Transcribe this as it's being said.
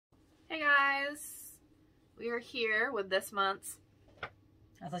We are here with this month's...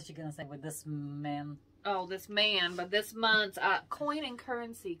 I thought you were going to say with this man. Oh, this man, but this month's Coin and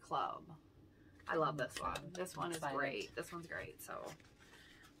Currency Club. I love this one. This one is great. This one's great, so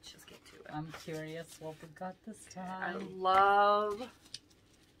let's just get to it. I'm curious what we got this time. I love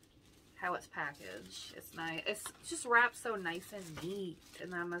how it's packaged. It's nice. It's just wrapped so nice and neat,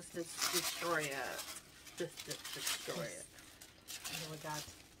 and I must just destroy it. Destroy it. And we got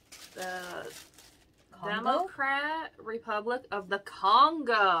the Congo? Democrat Republic of the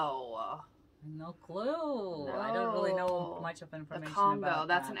Congo. No clue. No. I don't really know much of information the Congo. about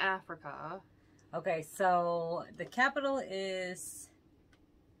That's that. in Africa. Okay, so the capital is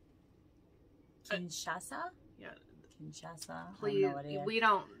Kinshasa. Yeah. Kinshasa. Please, I have no idea. we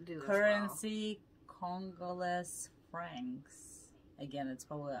don't do this Currency, Congolese francs. Again, it's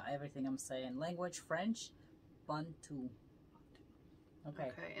probably everything I'm saying. Language, French, Bantu. Okay.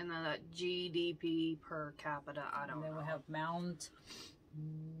 Okay, and then GDP per capita, I don't know. And then we have Mount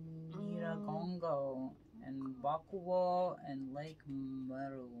Nyiragongo and Bakuo and Lake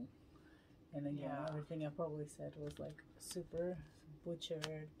Meru. And again, everything I probably said was like super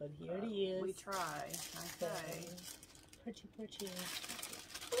butchered, but here it is. We try. Okay. Pretty.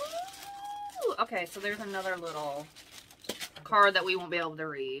 Ooh, okay, so there's another little card that we won't be able to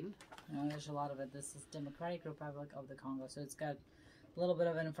read. No, there's a lot of it. This is Democratic Republic of the Congo. So it's got a little bit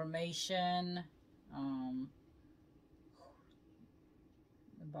of information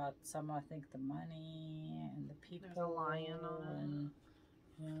about some, I think, the money and the people. There's a lion on it. And,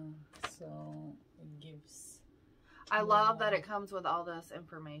 yeah, so it gives... I love that it comes with all this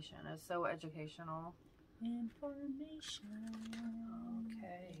information. It's so educational. Information.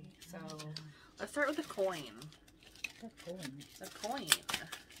 Okay, so let's start with the coin. The coin. The coin.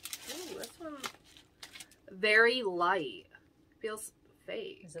 Ooh, this one very light. Feels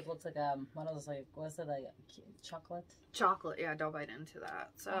fake. Does it look like one of those, like, what's it, like chocolate? Chocolate, yeah, don't bite into that.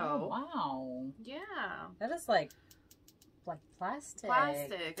 So oh, wow. Yeah. That is like plastic.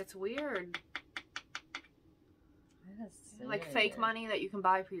 Plastic. It's weird. That is like fake money that you can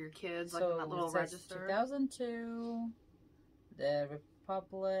buy for your kids, like in that little register. 2002, the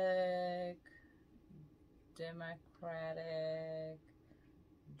Republic Democratic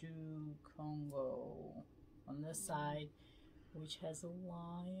du Congo on this side, which has a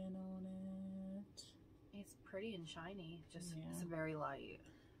lion on it. It's pretty and shiny, just it's very light.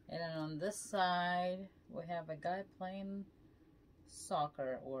 And then on this side, we have a guy playing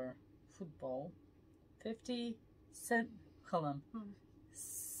soccer or football. 50 cent. Hold on.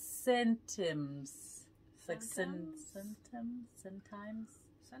 Centimes. It's like centimes.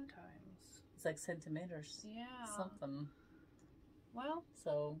 It's like centimeters. Yeah. Something. Well,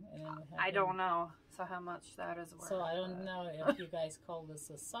 so and then we have I don't know. So how much that is worth? So I don't know if you guys call this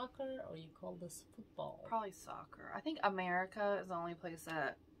a soccer or you call this football. Probably soccer. I think America is the only place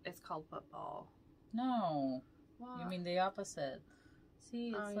that it's called football. No. What? You mean the opposite.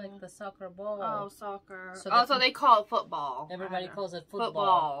 See, it's like the soccer ball. Oh, soccer. So so they call it football. Everybody calls it football.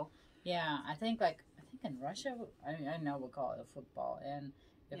 Football. Yeah, I think in Russia, I know we call it football, and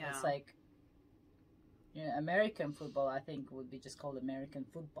if it's like, American football, I think would be just called American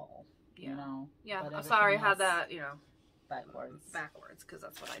football. Yeah. You know. Yeah. I'm sorry, I had that. Backwards. Backwards, because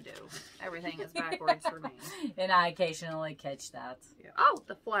that's what I do. Everything is backwards for me. And I occasionally catch that. Yeah. Oh,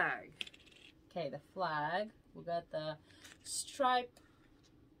 the flag. Okay, the flag. We got the stripe.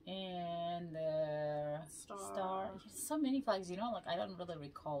 And the star. So many flags, like I don't really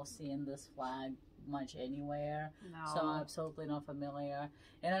recall seeing this flag much anywhere. No. So I'm absolutely not familiar.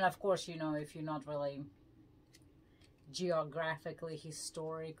 And then of course, if you're not really geographically,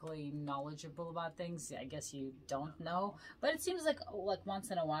 historically knowledgeable about things, I guess you don't know. But it seems like once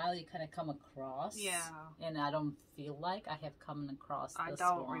in a while you kind of come across. Yeah. And I don't feel like I have come across this I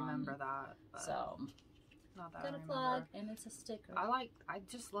don't remember that. So... Not that got a flag, and it's a sticker. I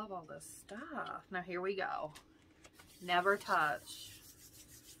just love all this stuff. Now here we go. Never touch.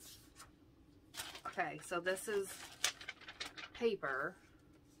 Okay, so this is paper.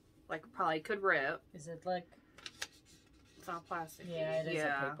 Like, probably could rip. Is it like... It's not plastic. Yeah, it is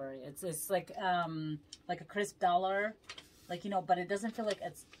a paper. It's like a crisp dollar. Like, but it doesn't feel like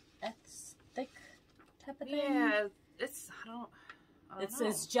it's thick type of thing. Yeah, I don't know.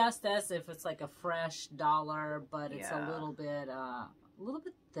 It's just as if it's like a fresh dollar, but it's a little bit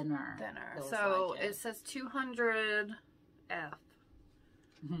thinner. So it says 200 F.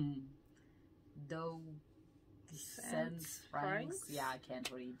 Cents, francs. Yeah, I can't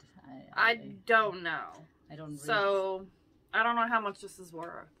read. I don't know. I don't read. So I don't know how much this is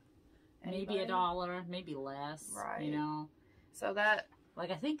worth. Maybe $1, maybe less. Right. So that,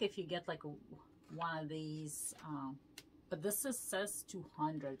 like, I think if you get like one of these, but this says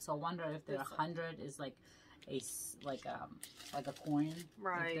 200. So I wonder if the 100 is like like a coin,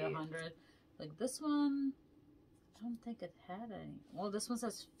 right? If they're 100, like this one, I don't think it had any. Well, this one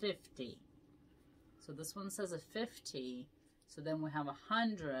says 50. So this one says a 50. So then we have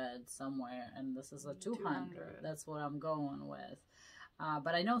 100 somewhere, and this is a 200. That's what I'm going with.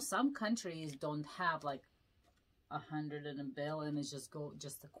 But I know some countries don't have like 100 in a bill, and it's just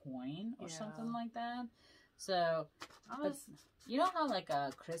a coin or something like that. So, but you know how like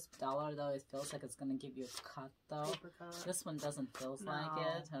a crisp dollar though, it feels like it's gonna give you a cut though. This one doesn't feel like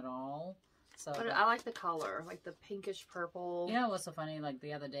it at all. So, but I like the color, like the pinkish purple. You know what's so funny? Like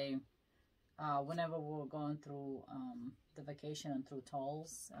the other day, whenever we were going through the vacation and through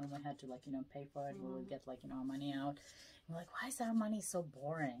tolls, and we had to like pay for it, we would get like our money out. We're like, why is our money so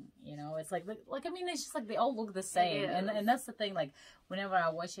boring? It's like I mean, it's just like they all look the same, and that's the thing. Like whenever I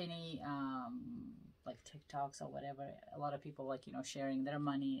watch any like TikToks or whatever, a lot of people like sharing their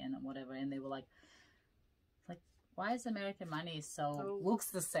money and whatever, and they were like why is American money so looks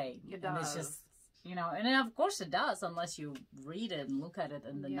the same? It and does. It's just and then of course it does, unless you read it and look at it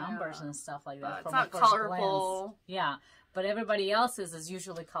and the numbers and stuff like that. It's not colorful. Glance. Yeah, but everybody else's is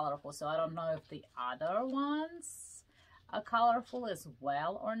usually colorful, so I don't know if the other ones are colorful as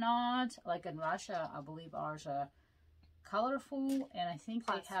well or not. Like in Russia, I believe ours are colorful, and I think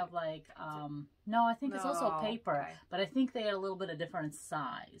plastic. They have like no, I think it's also paper, but I think they are a little bit a different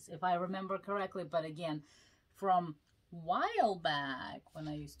size if I remember correctly. But again, from a while back when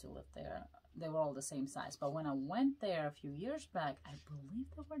I used to live there, they were all the same size. But when I went there a few years back, I believe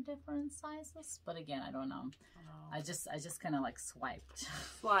there were different sizes. But again, I don't know. I just kind of like swiped.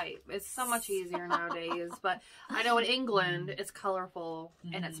 Swipe. It's so much easier nowadays. But I know in England, it's colorful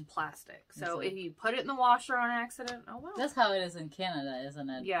and it's plastic. So if you put it in the washer on accident, oh well. That's how it is in Canada, isn't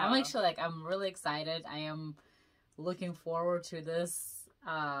it? Yeah. I'm actually like, I'm really excited. I am looking forward to this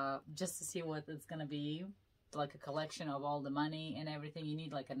just to see what it's going to be. Like a collection of all the money and everything. You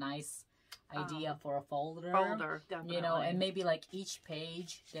need like a nice idea for a folder. Definitely. And maybe like each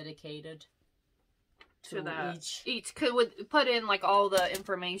page dedicated to that. Each could put in like all the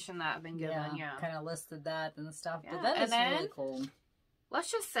information that I've been given. Kind of listed that and stuff. But that is really cool. Let's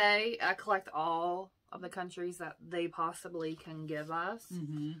just say I collect all of the countries that they possibly can give us.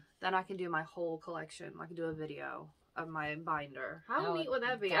 Then I can do my whole collection. I can do a video of my binder. How neat would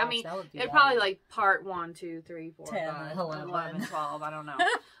that be? I mean, it'd probably like part 1, 2, 3, 4, 10, 5, 11, 12. I don't know.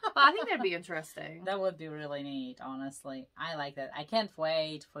 But I think that'd be interesting. That would be really neat, honestly. I like that. I can't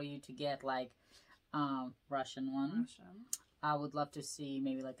wait for you to get like Russian one. I would love to see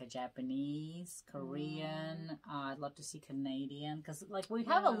maybe like a Japanese, Korean. I'd love to see Canadian, because like we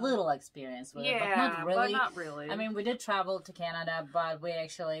have a little experience with it, but not really. I mean, we did travel to Canada, but we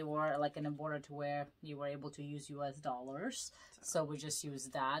actually were like in a border to where you were able to use US dollars. So we just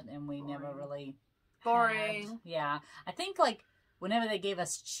used that, and we never really boring. Yeah, I think like whenever they gave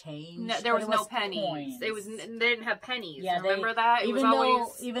us change, there was no pennies. They didn't have pennies. Yeah, remember that?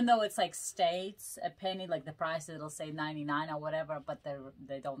 Even though it's like states, a penny, like the price, it'll say 99 or whatever, but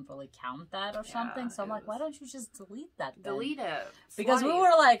they don't really count that or something. So I'm like, why don't you just delete that? Delete it. Because we were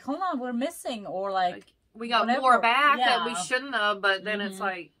like, hold on, we're missing, or like we got more back that we shouldn't have. But then it's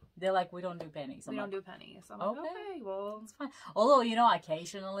like, they're like, we don't do pennies. We don't do pennies. I'm like, okay, well, it's fine. Although,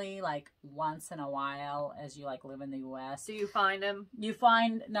 occasionally, like once in a while, as you like live in the U.S. Do you find them? You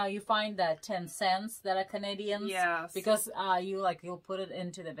find the 10 cents that are Canadians. Yes. Because you'll put it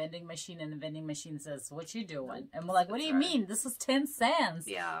into the vending machine, and the vending machine says, what you doing? And we're like, what do you mean? This is 10 cents.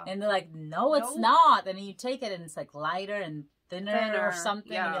 Yeah. And they're like, no, it's not. And you take it, and it's like lighter and thinner or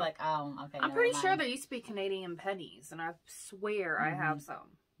something. And you're like, oh, okay. I'm pretty sure there used to be Canadian pennies, and I swear I have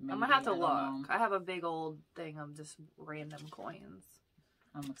some. Maybe, I'm gonna have to look. I have a big old thing of just random coins.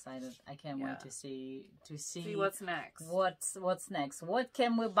 I'm excited. I can't wait to see what's next. What's next? What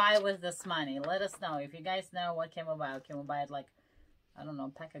can we buy with this money? Let us know. If you guys know, what can we buy? Can we buy it like, I don't know, a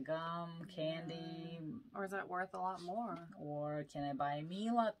pack of gum, candy? Or is that worth a lot more? Or can I buy a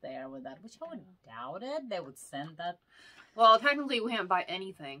meal up there with that? Which I would doubt it. They would send that. Well, technically, we can't buy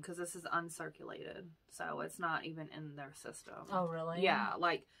anything because this is uncirculated. So it's not even in their system. Oh, really? Yeah,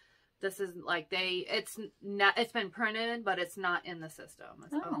 like this is like it's been printed, but it's not in the system.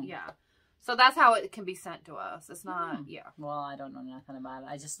 Yeah. So that's how it can be sent to us. It's not, Well, I don't know nothing about it.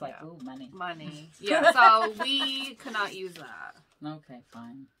 I just like, ooh, money. Money. Yeah, so we cannot use that. Okay,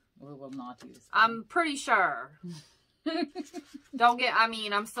 fine. We will not use that. I'm pretty sure.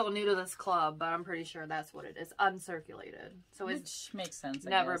 I'm still new to this club, but I'm pretty sure that's what it is. Uncirculated. So which makes sense.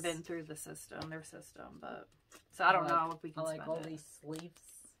 Never been through their system, but so I don't know if we can I like all it. these sleeves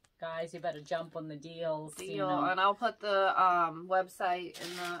Guys, you better jump on the deals. And I'll put the website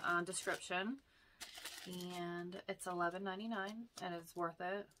in the description. And it's $11.99, and it's worth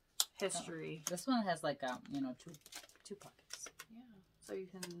it. History. Oh, this one has like two pockets. Yeah, so you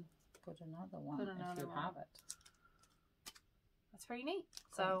can put another one if you have it. That's pretty neat.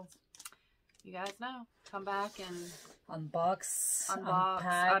 So you guys know, come back and unbox,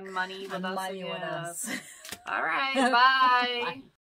 unpack, unmoney with us. With us. All right, bye. Bye.